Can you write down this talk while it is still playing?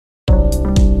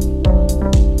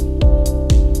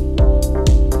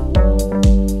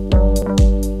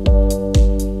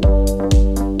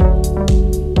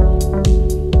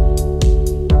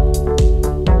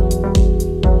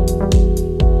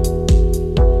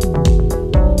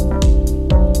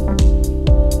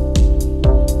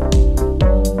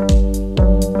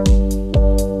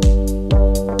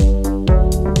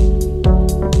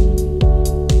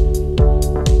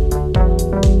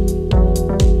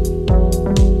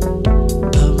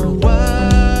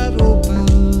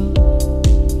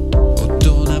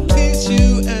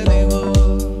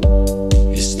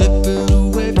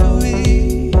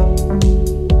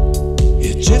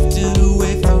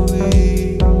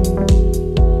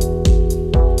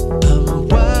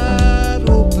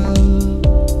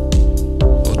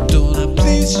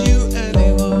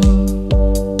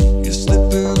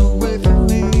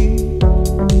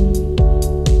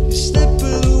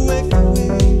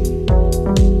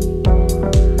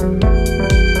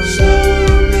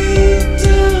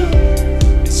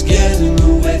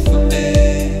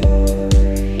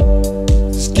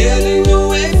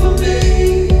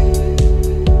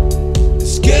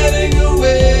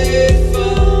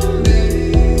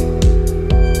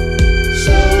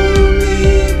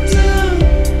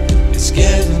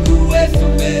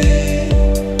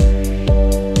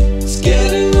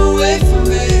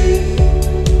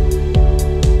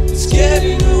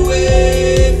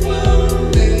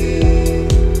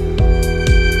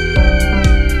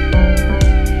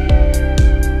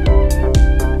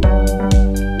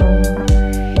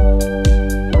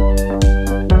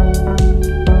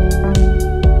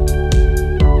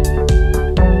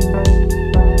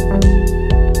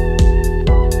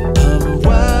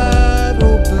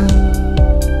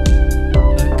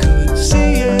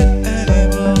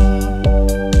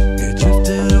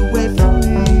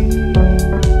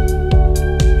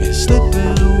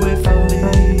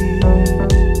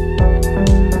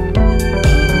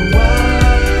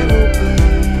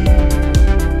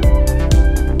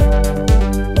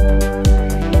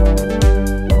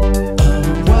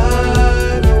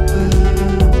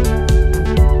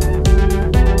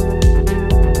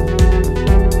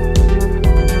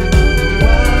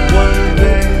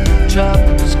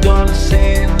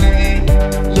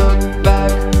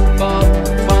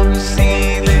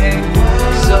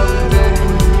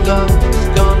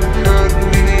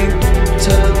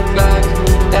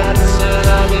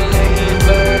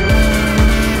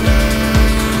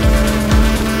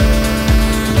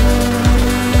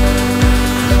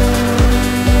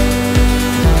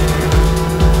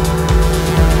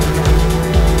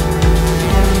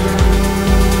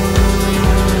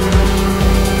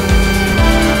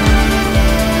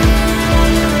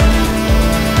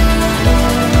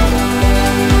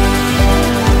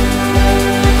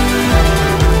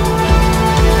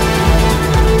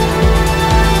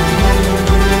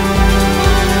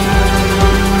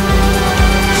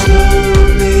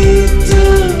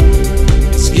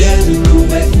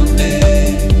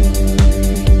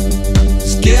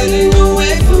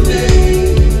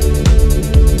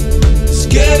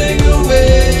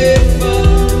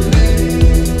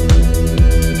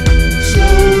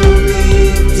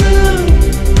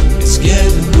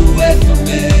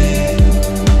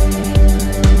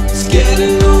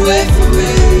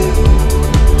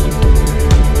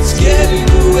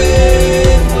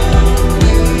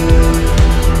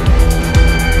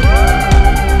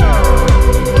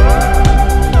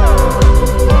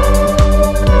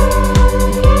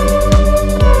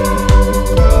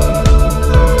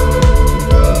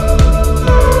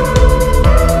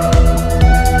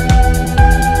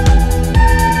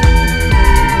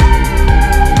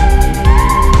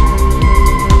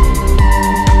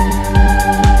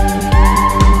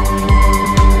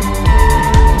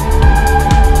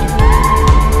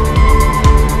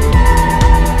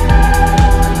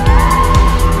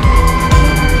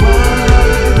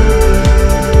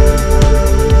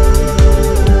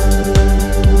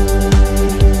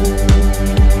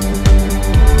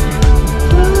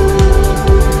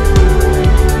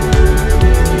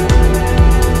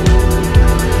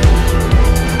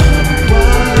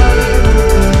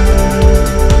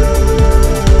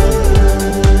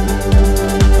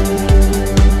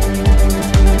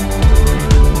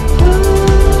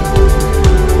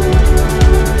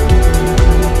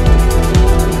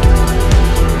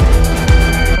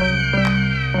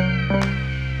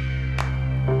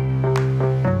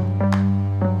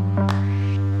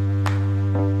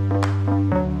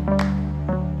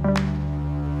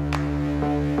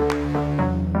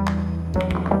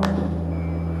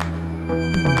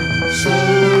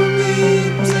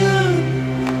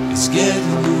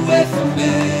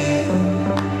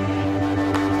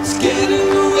getting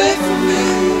away from me.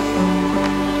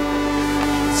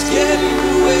 It's getting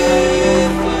away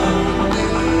from me.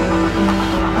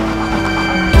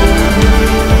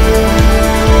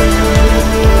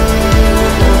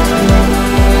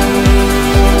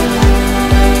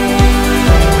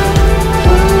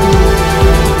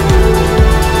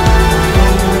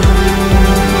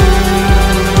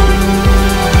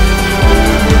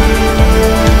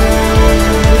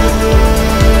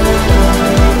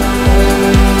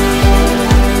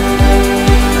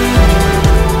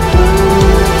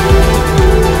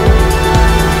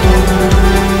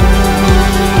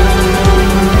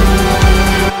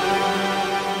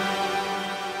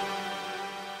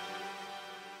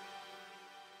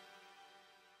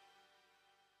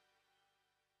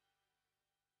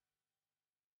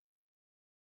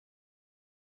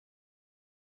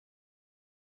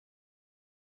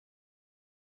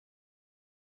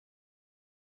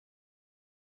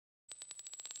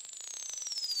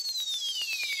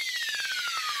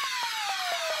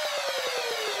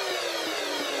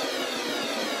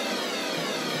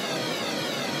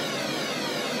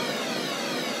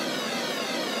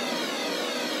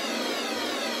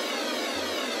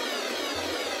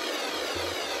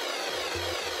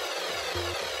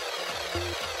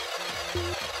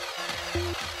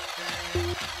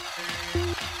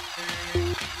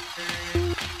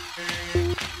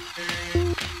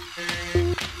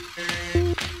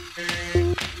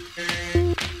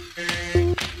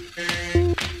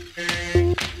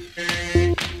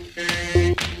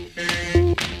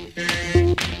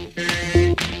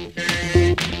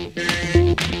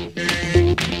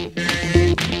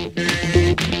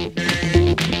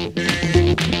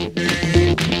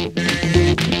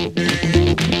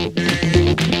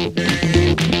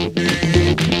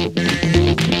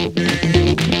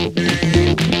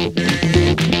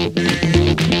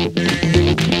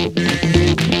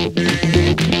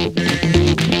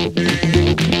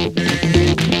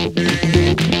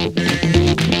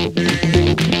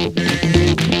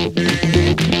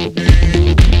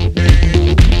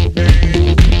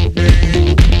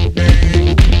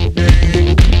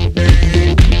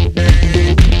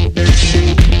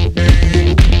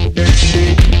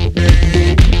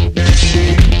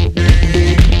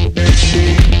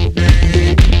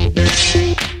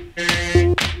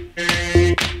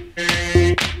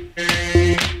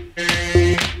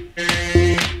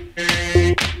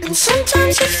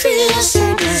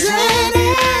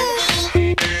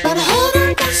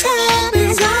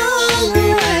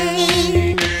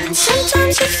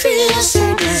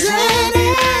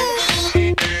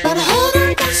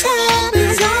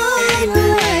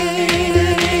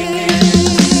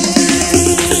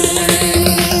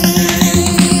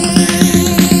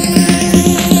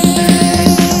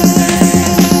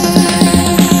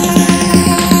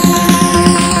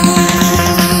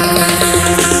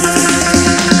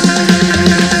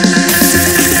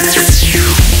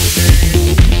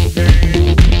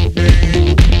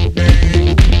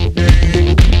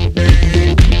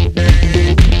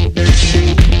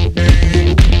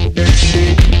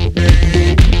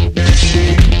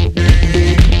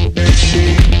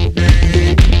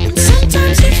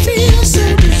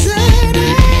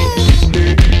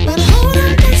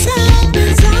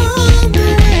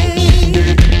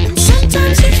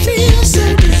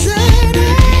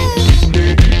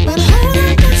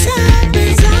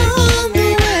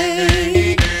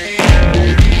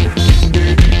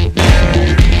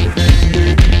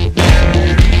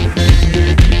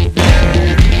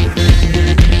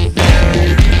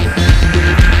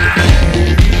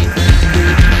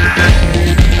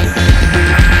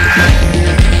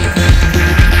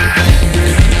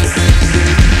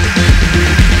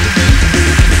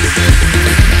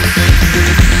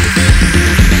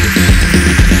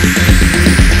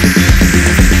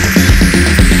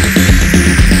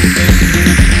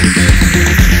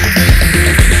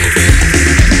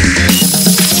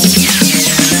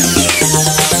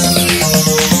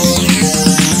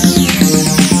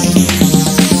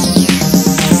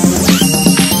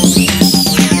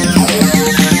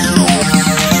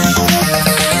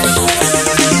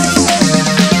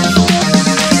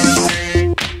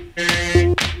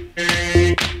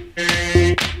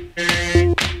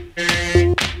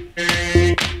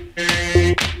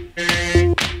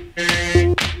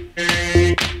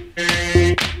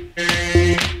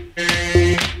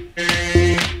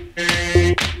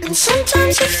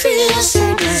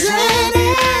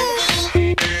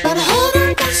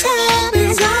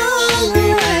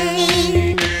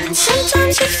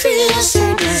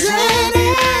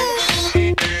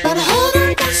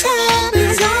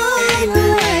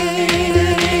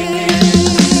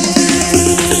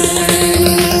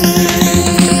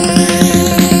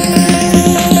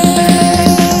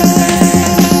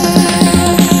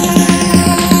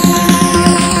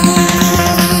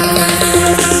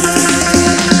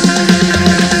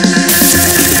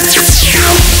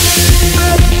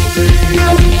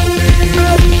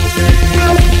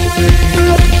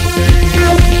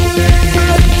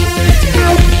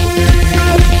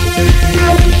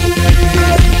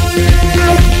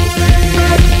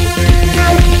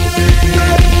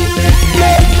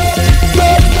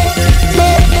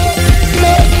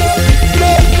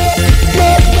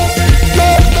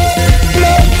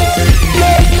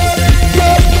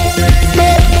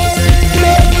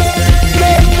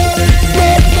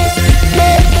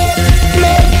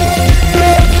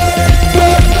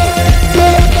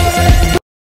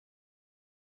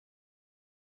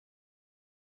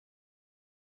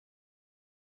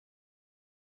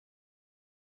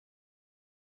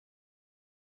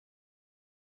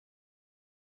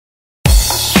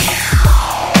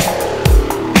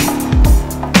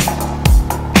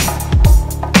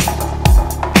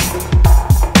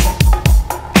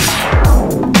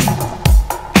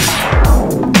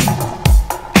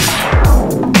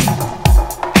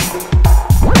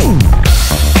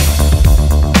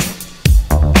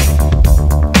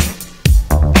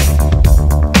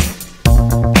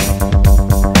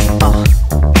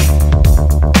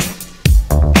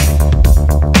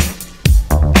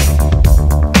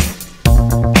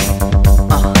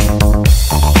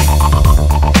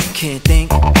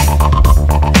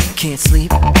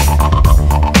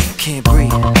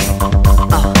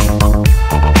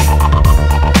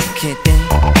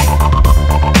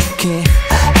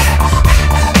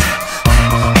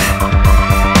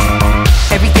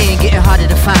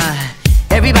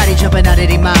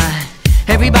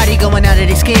 going out of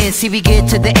their skin. See, we get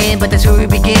to the end, but that's where we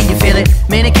begin. You feel it?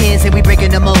 Mannequins and we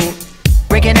breaking the mold,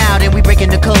 breaking out and we breaking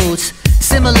the codes.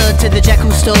 Similar to the jack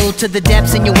who stole to the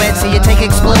depths in your wet, so you take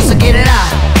explode. So get it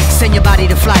out, send your body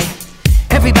to flight.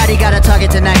 Everybody got a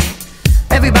target tonight.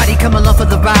 Everybody come along for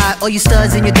the ride. All you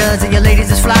studs and your duds and your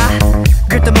ladies is fly.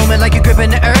 Grip the moment like you're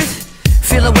gripping the earth.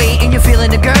 Feel the weight and you're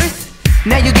feeling the girth.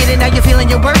 Now you get it, now you're feeling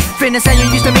your worth. Fitness how you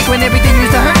used to make when everything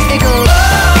used to hurt. It goes,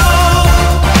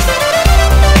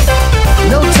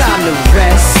 no time to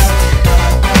rest.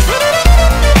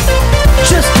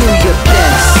 Just do your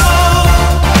best.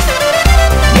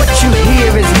 What you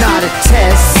hear is not a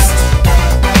test.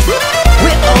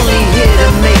 We're only here to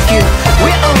make you.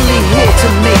 We're only here to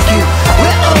make you.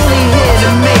 We're only here to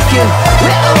make you.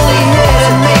 We're only here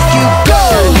to make you go.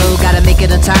 Gotta make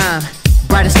it on time.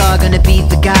 Brightest star gonna be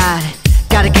the guide.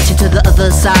 Gotta get you to the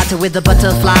other side, to where the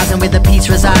butterflies and where the peace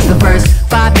resides. But first,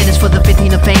 5 minutes for the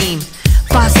 15 of fame.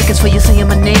 5 seconds for you saying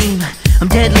my name. I'm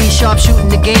deadly sharp shooting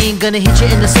the game. Gonna hit you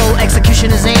in the soul,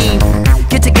 executioner's aim.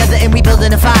 Get together and we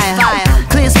building a fire.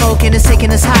 Clear smoke and it's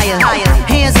taking us higher.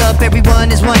 Hands up, everyone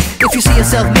is one. If you see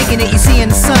yourself making it, you see in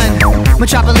the sun.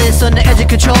 Metropolis on the edge of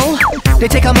control. They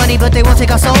take our money but they won't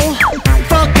take our soul.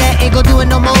 Fuck that, ain't gon' do it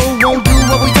no more. Won't do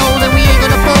what we told and we ain't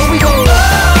gonna fold. We go,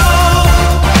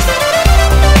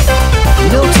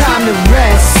 no time to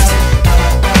rest.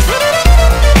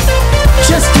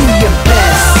 Just do your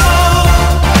best.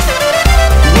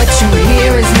 What you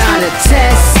hear is not a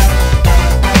test.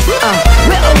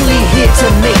 We're only here to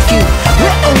make you.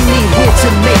 We're only here to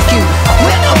make you.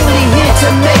 We're only here to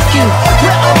make you.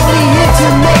 We're only here to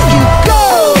make you go.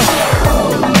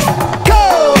 Go.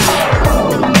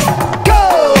 Go.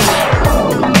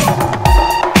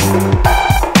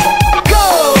 Go.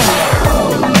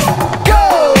 Go.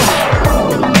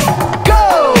 Go.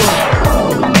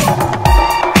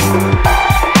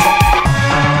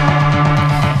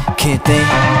 Can't think,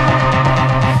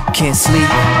 can't sleep,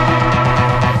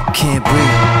 can't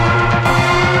breathe.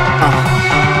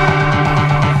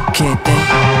 Can't think,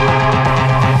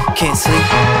 can't sleep,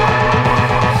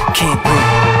 can't breathe.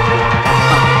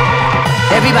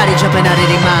 Everybody jumping out of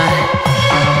their mind.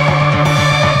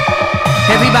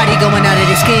 Everybody going out of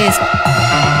their skins.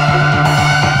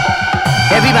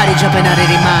 Everybody jumping out of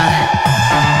their mind.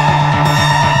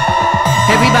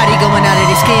 Everybody going out of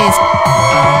their skins.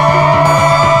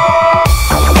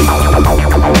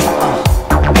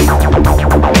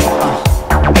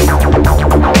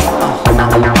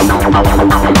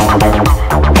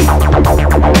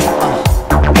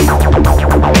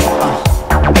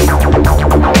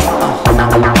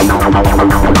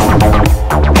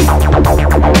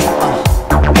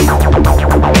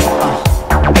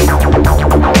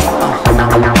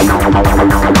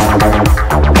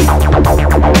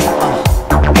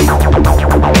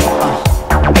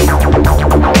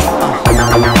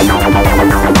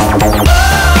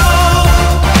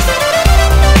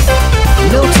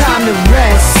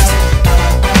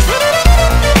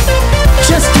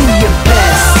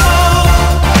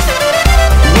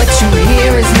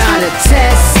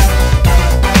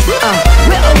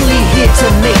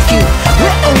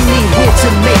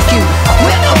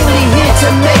 We're only here to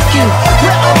make you.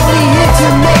 We're only here to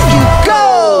make you go.